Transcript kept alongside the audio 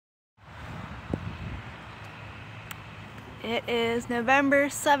It is November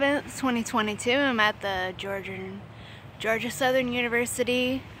 7th, 2022. I'm at the Georgia Southern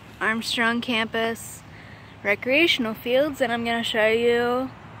University Armstrong campus recreational fields, and I'm going to show you,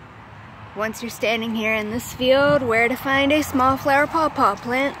 once you're standing here in this field, where to find a small flower pawpaw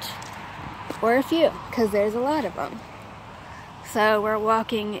plant, or a few, because there's a lot of them. So we're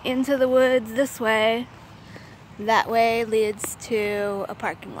walking into the woods this way. That way leads to a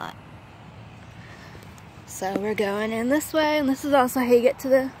parking lot. So we're going in this way, and this is also how you get to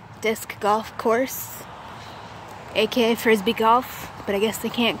the disc golf course, aka frisbee golf, but I guess they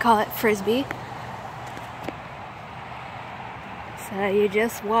can't call it frisbee. So you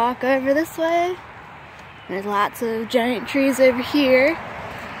just walk over this way. There's lots of giant trees over here.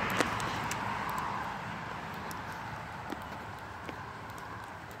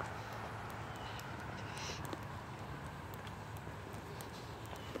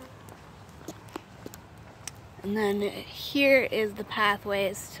 And then here is the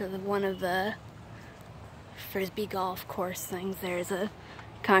pathways to one of the frisbee golf course things. There's a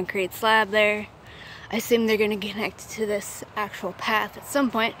concrete slab there. I assume they're going to connect to this actual path at some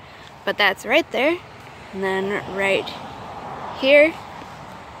point, but that's right there. And then right here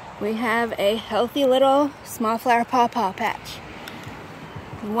we have a healthy little small flower pawpaw patch.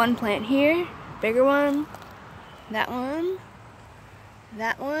 One plant here, bigger one, that one,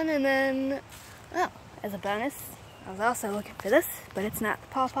 and then, oh, as a bonus, I was also looking for this, but it's not the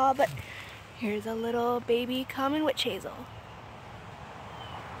pawpaw, but here's a little baby common witch hazel.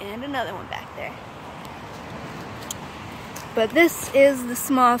 And another one back there. But this is the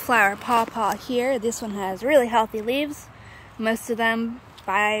small flower pawpaw here. This one has really healthy leaves. Most of them,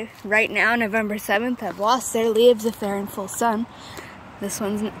 by right now, November 7th, have lost their leaves if they're in full sun. This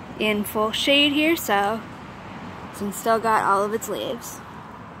one's in full shade here, so it's still got all of its leaves.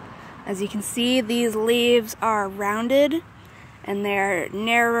 As you can see, these leaves are rounded and they're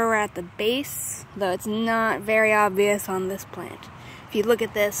narrower at the base, though it's not very obvious on this plant. If you look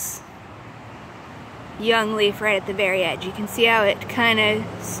at this young leaf right at the very edge, you can see how it kind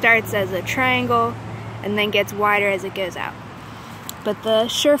of starts as a triangle and then gets wider as it goes out. But the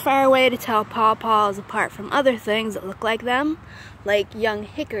surefire way to tell pawpaws apart from other things that look like them, like young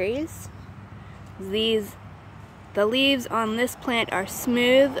hickories, the leaves on this plant are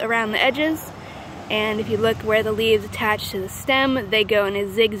smooth around the edges, and if you look where the leaves attach to the stem, they go in a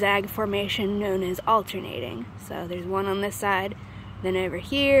zigzag formation known as alternating. So there's one on this side, then over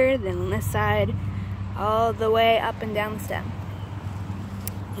here, then on this side, all the way up and down the stem.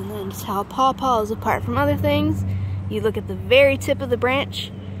 And then to tell pawpaws apart from other things, you look at the very tip of the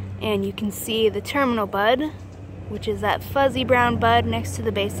branch, and you can see the terminal bud, which is that fuzzy brown bud next to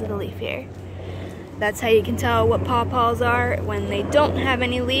the base of the leaf here. That's how you can tell what pawpaws are when they don't have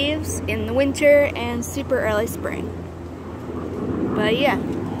any leaves in the winter and super early spring. But yeah,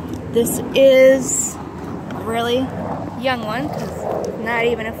 this is a really young one, because it's not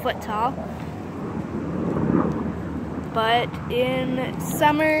even a foot tall. But in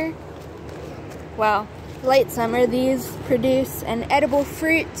summer, well, late summer, these produce an edible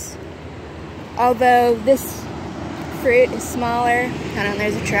fruit, although this fruit is smaller. Hold on,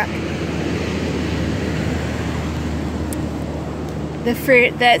 there's a truck. The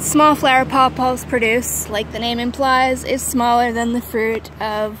fruit that small flower pawpaws produce, like the name implies, is smaller than the fruit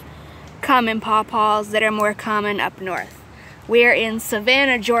of common pawpaws that are more common up north. We're in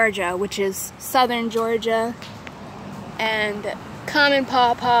Savannah, Georgia, which is southern Georgia, and common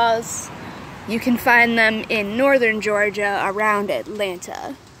pawpaws, you can find them in northern Georgia around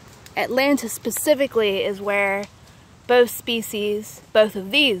Atlanta. Atlanta specifically is where both of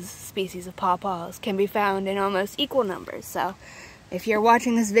these species of pawpaws can be found in almost equal numbers. So if you're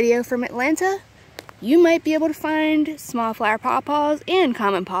watching this video from Atlanta, you might be able to find small flower pawpaws and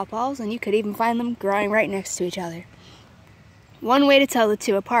common pawpaws, and you could even find them growing right next to each other. One way to tell the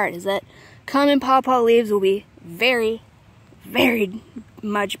two apart is that common pawpaw leaves will be very, very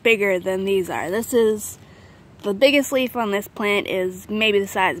much bigger than these are. The biggest leaf on this plant is maybe the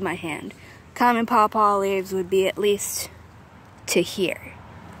size of my hand. Common pawpaw leaves would be at least to here.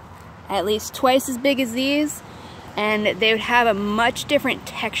 At least twice as big as these, and they would have a much different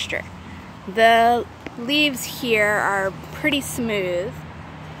texture. The leaves here are pretty smooth.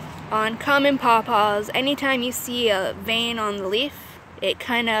 On common pawpaws, anytime you see a vein on the leaf, it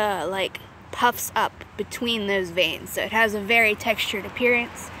kind of like puffs up between those veins, so it has a very textured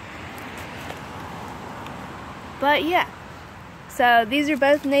appearance. But yeah, so these are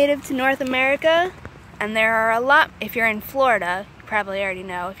both native to North America, and there are a lot, if you're in Florida, you probably already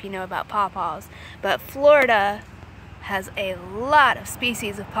know if you know about pawpaws, but Florida has a lot of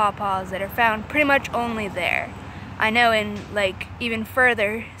species of pawpaws that are found pretty much only there. I know in, like, even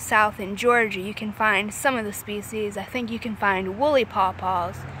further south in Georgia, you can find some of the species. I think you can find woolly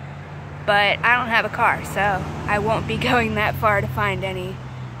pawpaws, but I don't have a car, so I won't be going that far to find any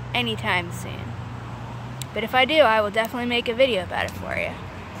anytime soon. But if I do, I will definitely make a video about it for you.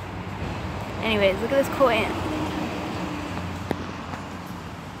 Anyways, look at this cool ant.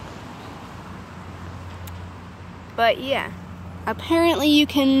 But yeah, apparently you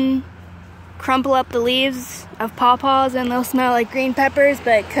can crumple up the leaves of pawpaws and they'll smell like green peppers,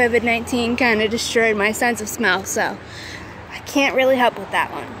 but COVID-19 kind of destroyed my sense of smell, so I can't really help with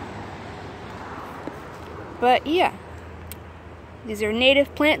that one. But yeah, these are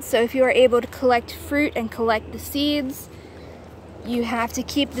native plants, so if you are able to collect fruit and collect the seeds, you have to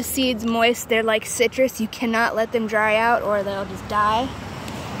keep the seeds moist. They're like citrus. You cannot let them dry out or they'll just die.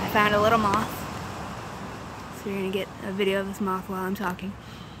 I found a little moth. So you're gonna get a video of this moth while I'm talking.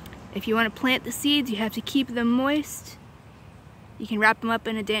 If you want to plant the seeds, you have to keep them moist. You can wrap them up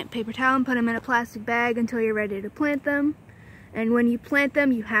in a damp paper towel and put them in a plastic bag until you're ready to plant them. And when you plant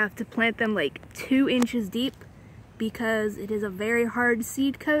them, you have to plant them like 2 inches deep because it is a very hard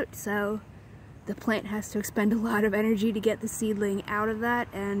seed coat, so the plant has to expend a lot of energy to get the seedling out of that,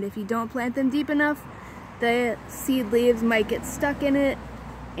 and if you don't plant them deep enough, the seed leaves might get stuck in it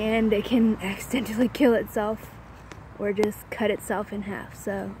and it can accidentally kill itself or just cut itself in half,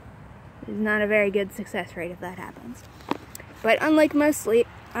 so there's not a very good success rate if that happens. But unlike most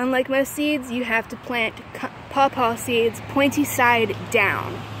seeds, you have to plant pawpaw seeds pointy side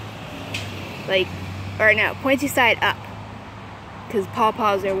down. Pointy side up, because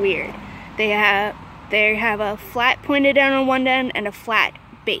pawpaws are weird. They have a flat pointed down on one end and a flat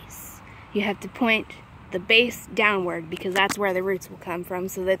base. You have to point the base downward because that's where the roots will come from,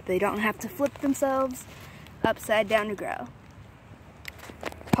 so that they don't have to flip themselves upside down to grow.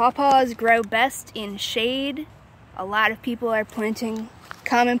 Pawpaws grow best in shade. A lot of people are planting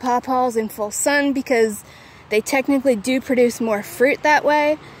common pawpaws in full sun because they technically do produce more fruit that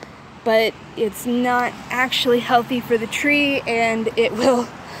way, but it's not actually healthy for the tree, and it will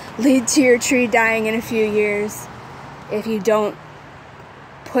lead to your tree dying in a few years if you don't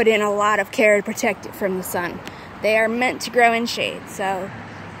put in a lot of care to protect it from the sun. They are meant to grow in shade, so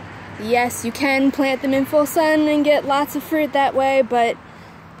yes, you can plant them in full sun and get lots of fruit that way, but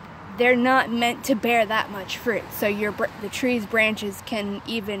they're not meant to bear that much fruit, so the tree's branches can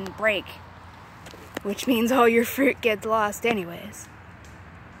even break, which means all your fruit gets lost anyways.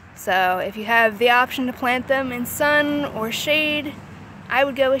 So if you have the option to plant them in sun or shade, I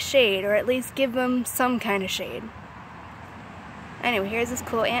would go with shade, or at least give them some kind of shade. Anyway, here's this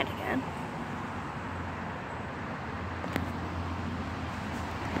cool ant again.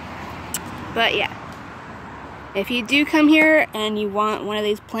 But yeah, if you do come here and you want one of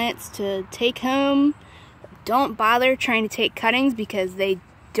these plants to take home, don't bother trying to take cuttings because they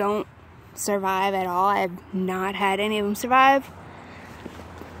don't survive at all. I've not had any of them survive.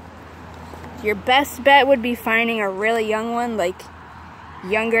 Your best bet would be finding a really young one, like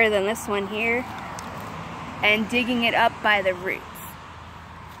younger than this one here, and digging it up by the roots.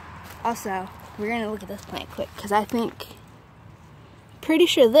 Also, we're gonna look at this plant quick because I think, pretty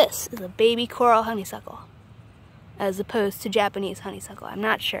sure this is a baby coral honeysuckle as opposed to Japanese honeysuckle. I'm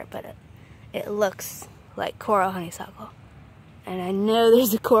not sure, but it looks like coral honeysuckle. And I know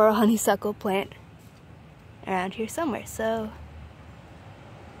there's a coral honeysuckle plant around here somewhere, so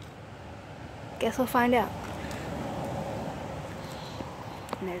guess we'll find out.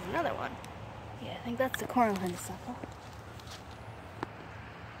 And there's another one. Yeah, I think that's the coral honeysuckle,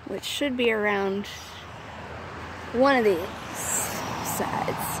 which should be around one of these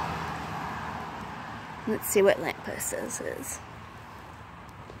sides. Let's see what lamppost this is.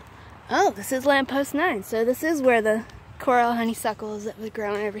 Oh, this is lamppost 9, so this is where the coral honeysuckles that was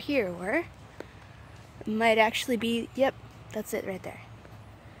growing over here were. It might actually be, yep, that's it right there.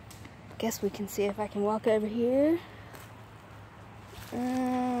 Guess we can see if I can walk over here.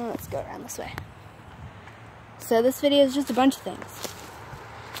 Let's go around this way. So this video is just a bunch of things.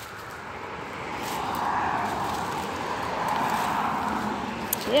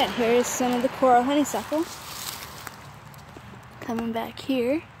 Yeah, here's some of the coral honeysuckle coming back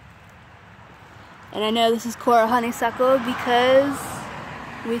here. And I know this is coral honeysuckle because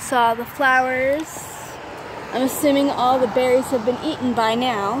we saw the flowers. I'm assuming all the berries have been eaten by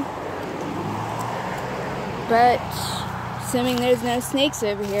now. But assuming there's no snakes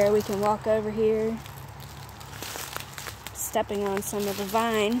over here, we can walk over here. Stepping on some of the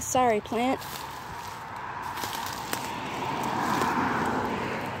vine. Sorry, plant.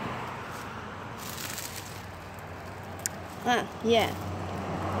 Yeah.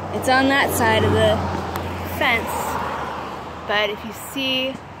 It's on that side of the fence. but if you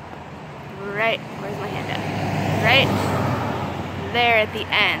see right, where's my hand at? Right there at the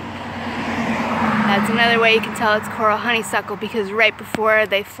end. That's another way you can tell it's coral honeysuckle, because right before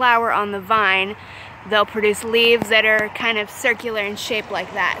they flower on the vine, they'll produce leaves that are kind of circular in shape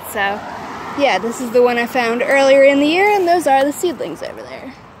like that. So yeah, this is the one I found earlier in the year, and those are the seedlings over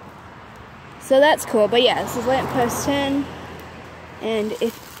there. So that's cool. But yeah, this is lamppost 10, and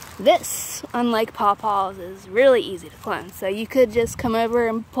this, unlike pawpaws, is really easy to clone. So you could just come over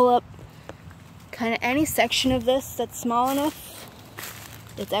and pull up kind of any section of this that's small enough.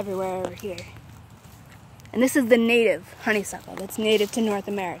 It's everywhere over here. And this is the native honeysuckle that's native to North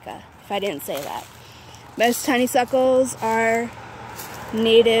America, if I didn't say that. Most honeysuckles are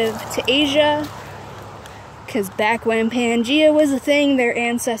native to Asia, because back when Pangea was a thing, their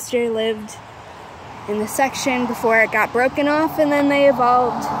ancestor lived in the section before it got broken off, and then they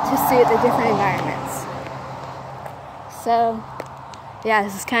evolved to suit the different environments. So yeah,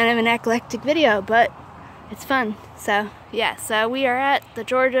 this is kind of an eclectic video, but it's fun. So yeah, so we are at the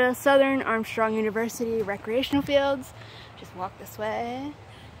Georgia Southern Armstrong University recreational fields. Just walk this way,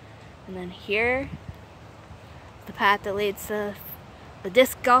 and then here, the path that leads to the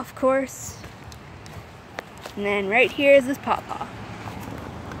disc golf course, and then right here is this pawpaw.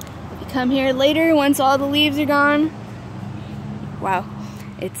 If you come here later, once all the leaves are gone, wow,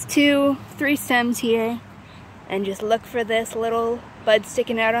 it's 2-3 stems here, and just look for this little bud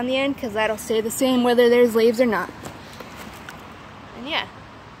sticking out on the end, because that'll stay the same whether there's leaves or not. And yeah,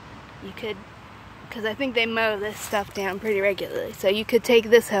 you could, because I think they mow this stuff down pretty regularly, so you could take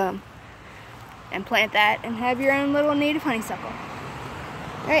this home and plant that and have your own little native honeysuckle.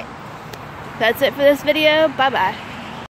 Alright, that's it for this video. Bye bye.